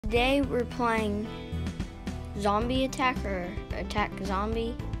today we're playing Zombie Attack, or Attack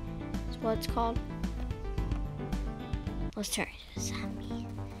Zombie is what it's called. Let's turn it to zombie.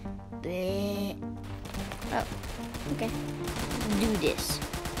 Bleh. Oh, okay. Do this.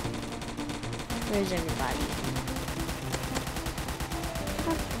 Where's everybody?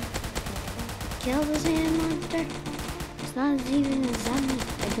 Oh. Kill the sand monster. It's not even a zombie.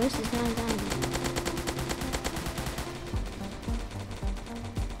 A ghost is not a zombie.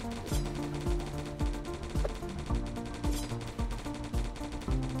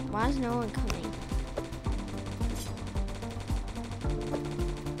 Why is no one coming?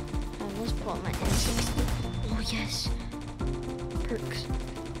 Let's pull out my M60. Oh yes. Perks.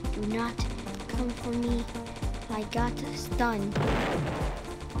 Do not come for me. I got stunned.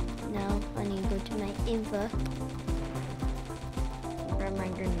 Now I need to go to my info. Grab my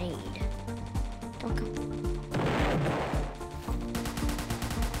grenade. Don't come.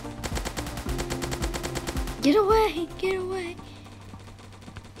 Get away! Get away!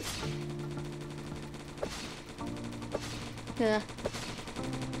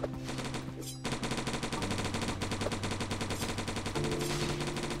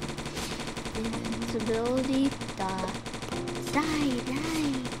 Invincibility. Die.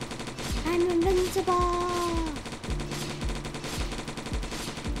 I'm invincible.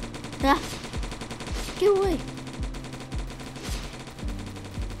 Get away.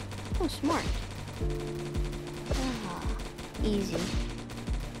 Oh, smart. Easy.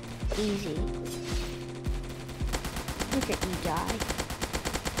 Look at you die.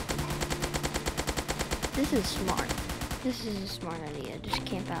 This is smart. This is a smart idea. Just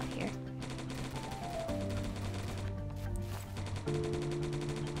camp out here.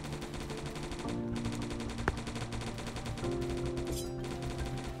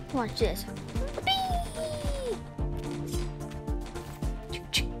 Watch this.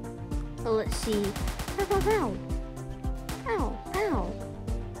 Well, let's see. Ow.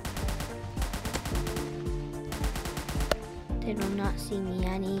 They do not see me.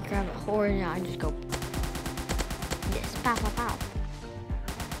 I need to grab a horn and I just go this. Pow.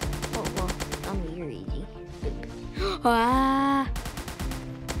 Oh, well, you're easy. Ah!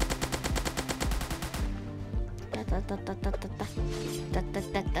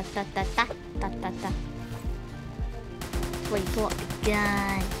 Wait, pull up the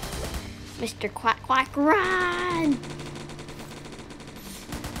gun. Mr. Quack, run!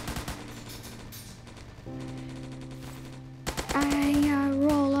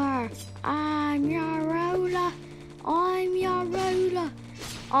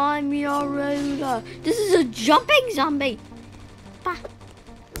 I'm your ruler. This is a jumping zombie. Bah.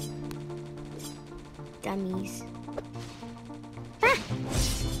 Dummies. Bah.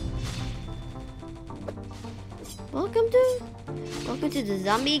 Welcome to the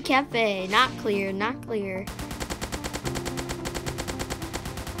zombie cafe. Not clear.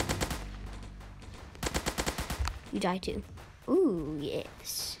 You die too. Ooh,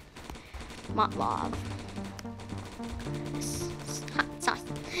 yes. Motlov. Hot sauce.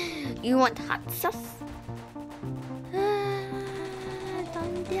 You want hot sauce?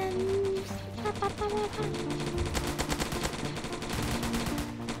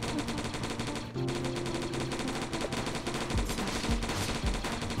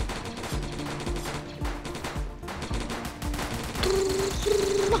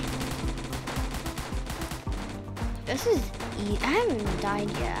 This is easy. I haven't even died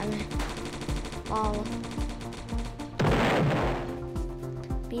yet. Wow.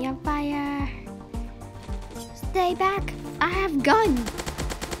 Be on fire. Stay back. I have gun.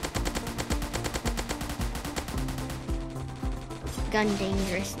 Gun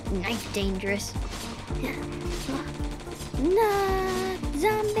dangerous. Knife dangerous. No,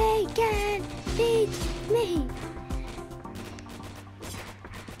 zombie can't beat me.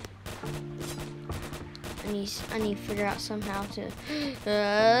 I need to figure out somehow to.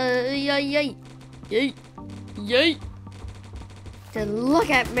 Yay. To look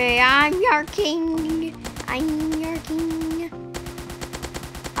at me. I'm your king.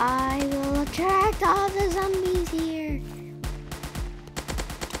 I will attract all the zombies here.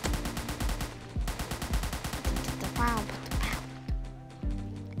 Wow.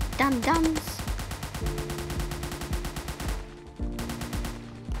 Dum-dums.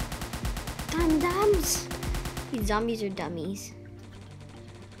 Dum-dums. These zombies are dummies.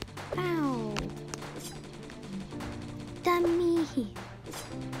 Ow. Dummy.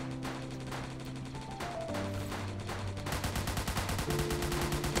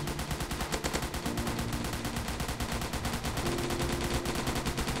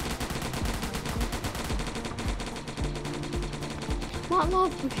 Mott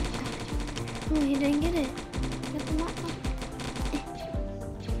lava. Oh, he didn't get it. Get the Mott lava.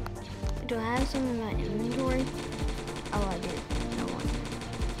 Do I have some in my inventory? Oh, I do. No one.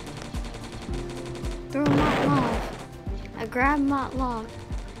 Throw Mott lava. I grabbed Mott lava.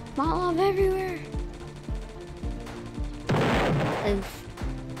 Mott lava everywhere. Oof.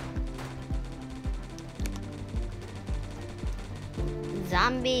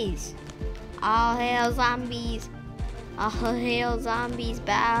 Zombies. All hail zombies. All hail zombies.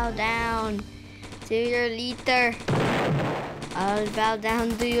 Bow down to your leader. I'll bow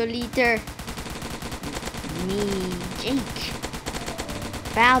down to your leader. Me, Jake.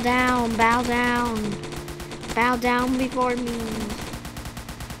 Bow down, bow down. Bow down before me.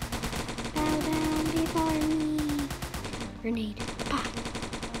 Bow down before me. Grenade. Pop.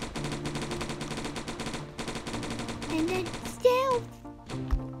 And then stealth.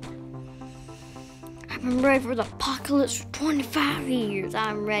 I've been ready for the apocalypse for 25 years.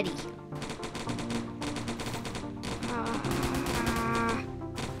 I'm ready.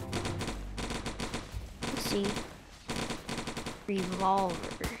 Let's see. Revolver.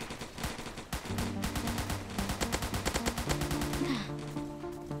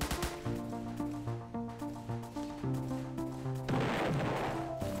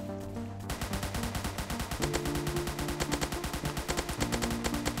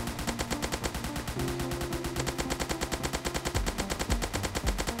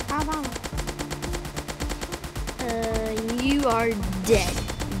 You are dead.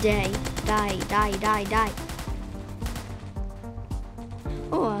 Die.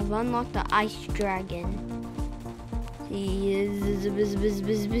 Oh, I've unlocked the ice dragon. See,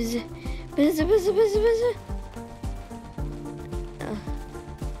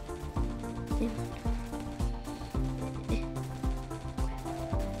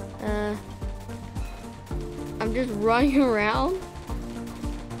 I'm just running around.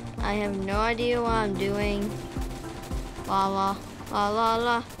 I have no idea what I'm doing. La la la la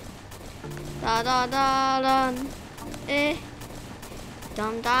la da da da da.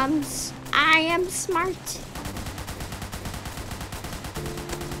 Dum dums. I am smart.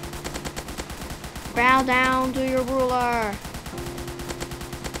 Bow down to your ruler.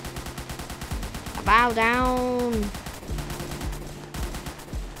 Bow down.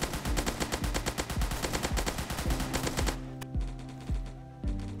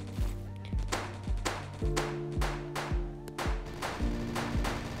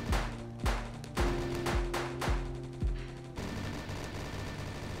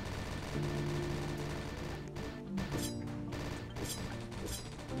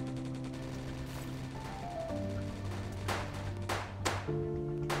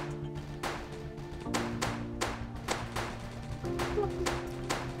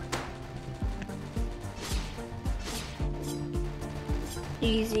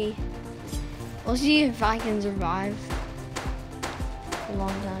 Easy. We'll see if I can survive a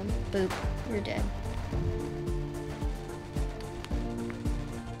long time. Boop, you're dead.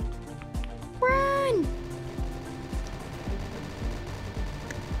 Run!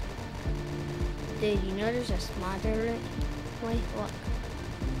 Dude, you know there's a smother? Wait, look.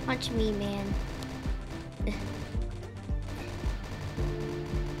 Watch me, man.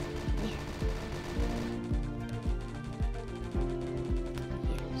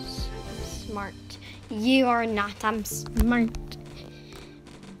 Smart. You are not. I'm smart.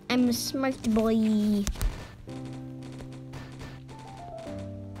 I'm a smart boy.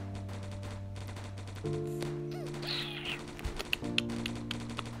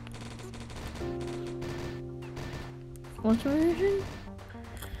 What's my mission?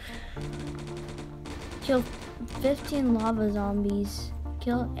 Kill 15 lava zombies.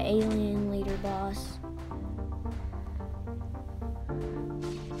 Kill alien leader boss.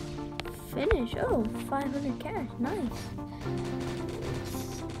 Finish. Oh, 500 cash. Nice.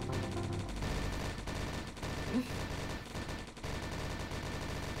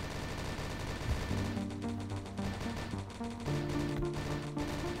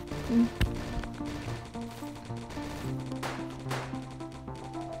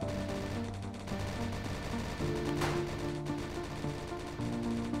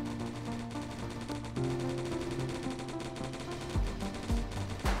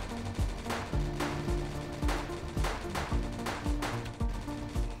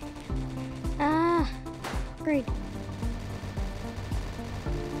 Great.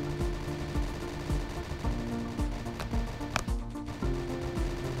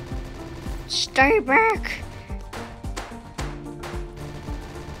 Stay back.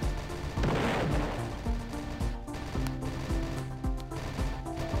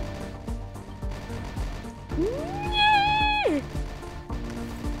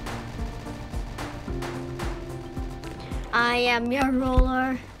 I am your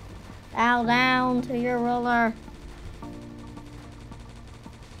ruler. Bow down to your ruler.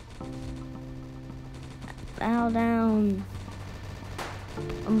 Bow down.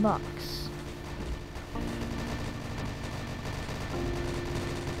 Unbox.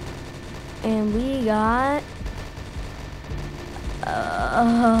 And we got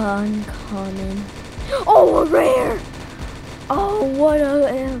uncommon. Oh, a rare! Oh, what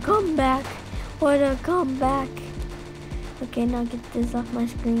a comeback! What a comeback! Okay, now get this off my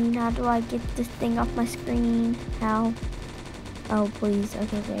screen. How do I get this thing off my screen? How? Oh, please.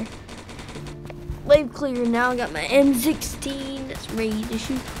 Okay, there. Wave clear. Now I got my M16 that's ready to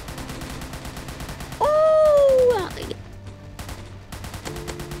shoot. Oh!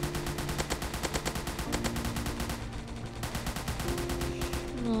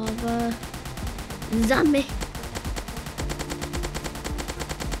 Lava. Zombie.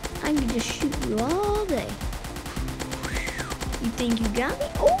 I can just shoot you all day. You think you got me?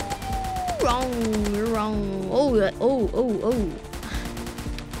 Oh, wrong. You're wrong. Oh, oh.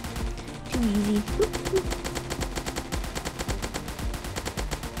 Too easy.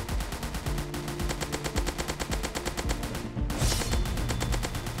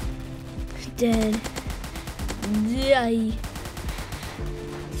 Dead. Die.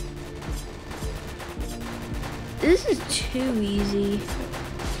 This is too easy.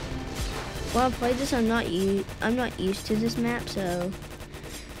 While I play this, I'm not used to this map, so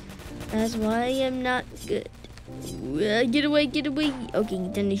that's why I'm not good. Get away, get away. Okay,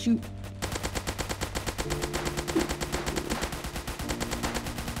 then they shoot.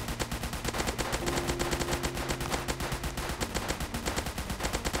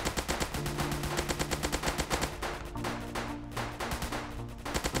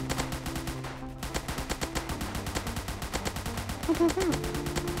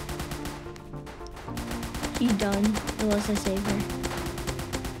 She's done, unless I save her.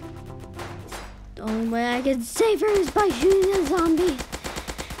 The only way I can save her is by shooting a zombie.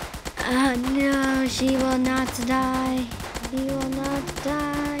 No, she will not die. She will not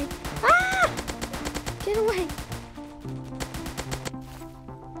die. Ah! Get away.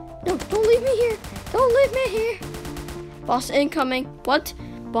 No, don't leave me here. Don't leave me here. Boss incoming. What?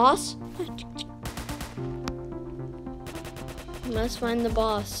 Boss? Let's find the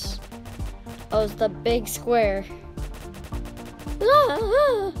boss. Oh, it's the big square.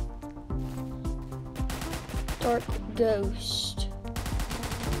 Ah! Dark ghost.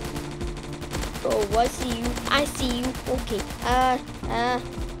 Oh, I see you. I see you. Okay.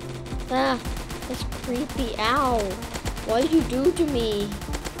 That's creepy. Ow. What did you do to me?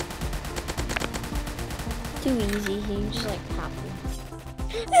 Too easy. He just like popped me.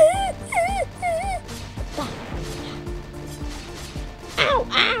 Ow,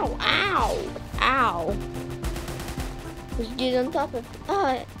 ow, ow, ow. Just get on top of,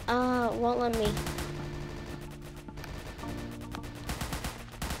 won't let me.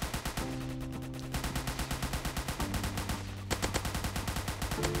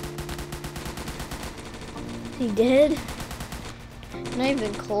 He dead? Not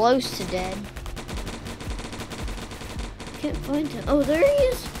even close to dead. Can't find him. Oh, there he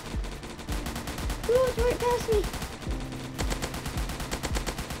is. Oh, it's right past me.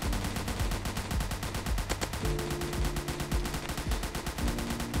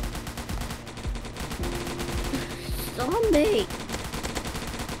 Zombie.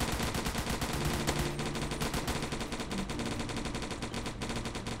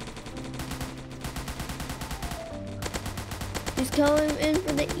 He's coming in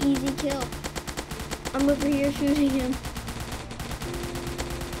for the easy kill. I'm over here shooting him.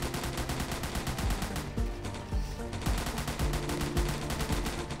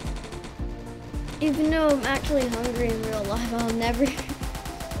 Even though I'm actually hungry in real life, I'll never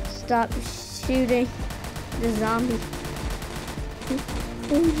stop shooting the zombie.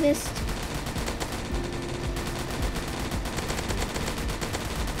 Oh, missed.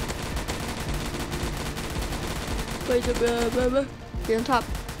 You're on top.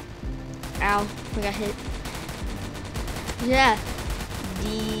 Ow, I got hit. Yeah.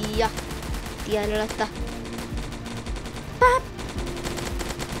 Dia. Pop.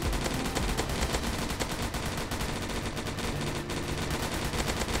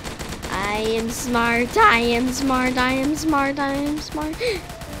 I am smart. I am smart. I am smart. I am smart.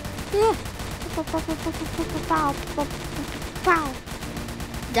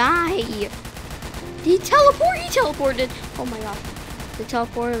 Die. Did he teleport? He teleported. Oh my god. The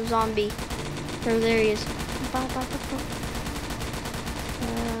teleported zombie. Oh, there he is.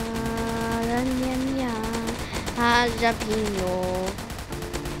 Jalapeno.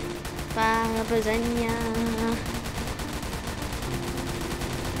 Lasagna.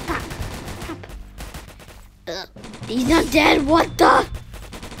 He's not dead. What the?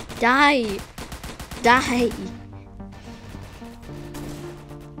 Die. Die.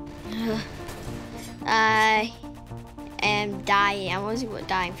 I am dying. I want to see what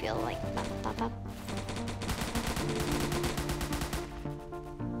dying feels like. Bop, bop, bop.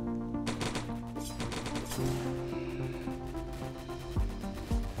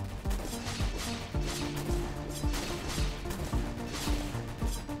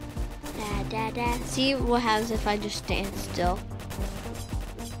 Da, da, da. See what happens if I just stand still.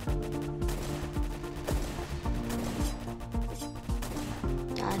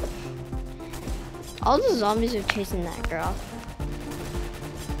 God. All the zombies are chasing that girl.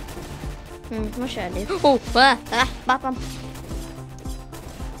 What should I do? Oh, bop, bop.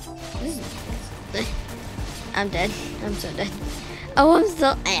 I'm dead. I'm so dead. Oh, I'm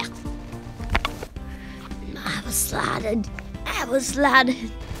so. I was slaughtered. I was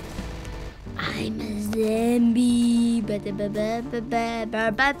slaughtered. I'm a zombie. I'm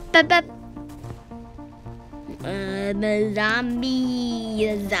a zombie. A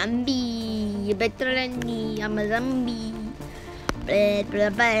zombie. You're better than me. I'm a zombie.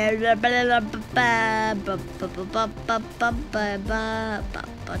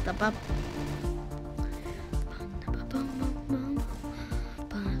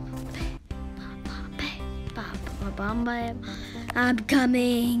 I'm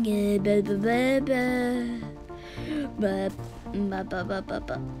coming.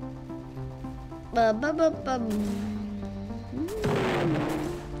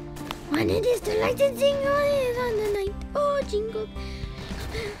 When it is the light and jingle is on the night. Oh, jingle,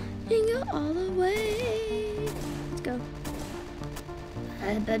 jingle all the way. Let's go. I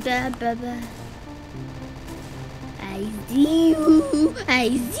see you. I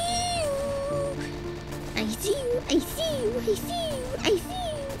see you. I see you. I see you. I see you. I see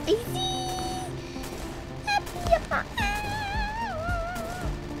you. I see you.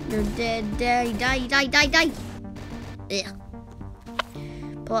 You're dead. Die. Ugh.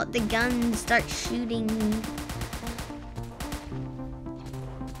 Pull out the gun, start shooting.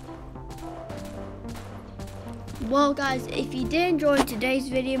 Well guys, if you did enjoy today's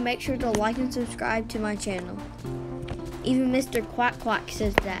video, make sure to like and subscribe to my channel. Even Mr. Quack Quack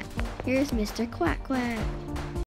says that. Here's Mr. Quack Quack.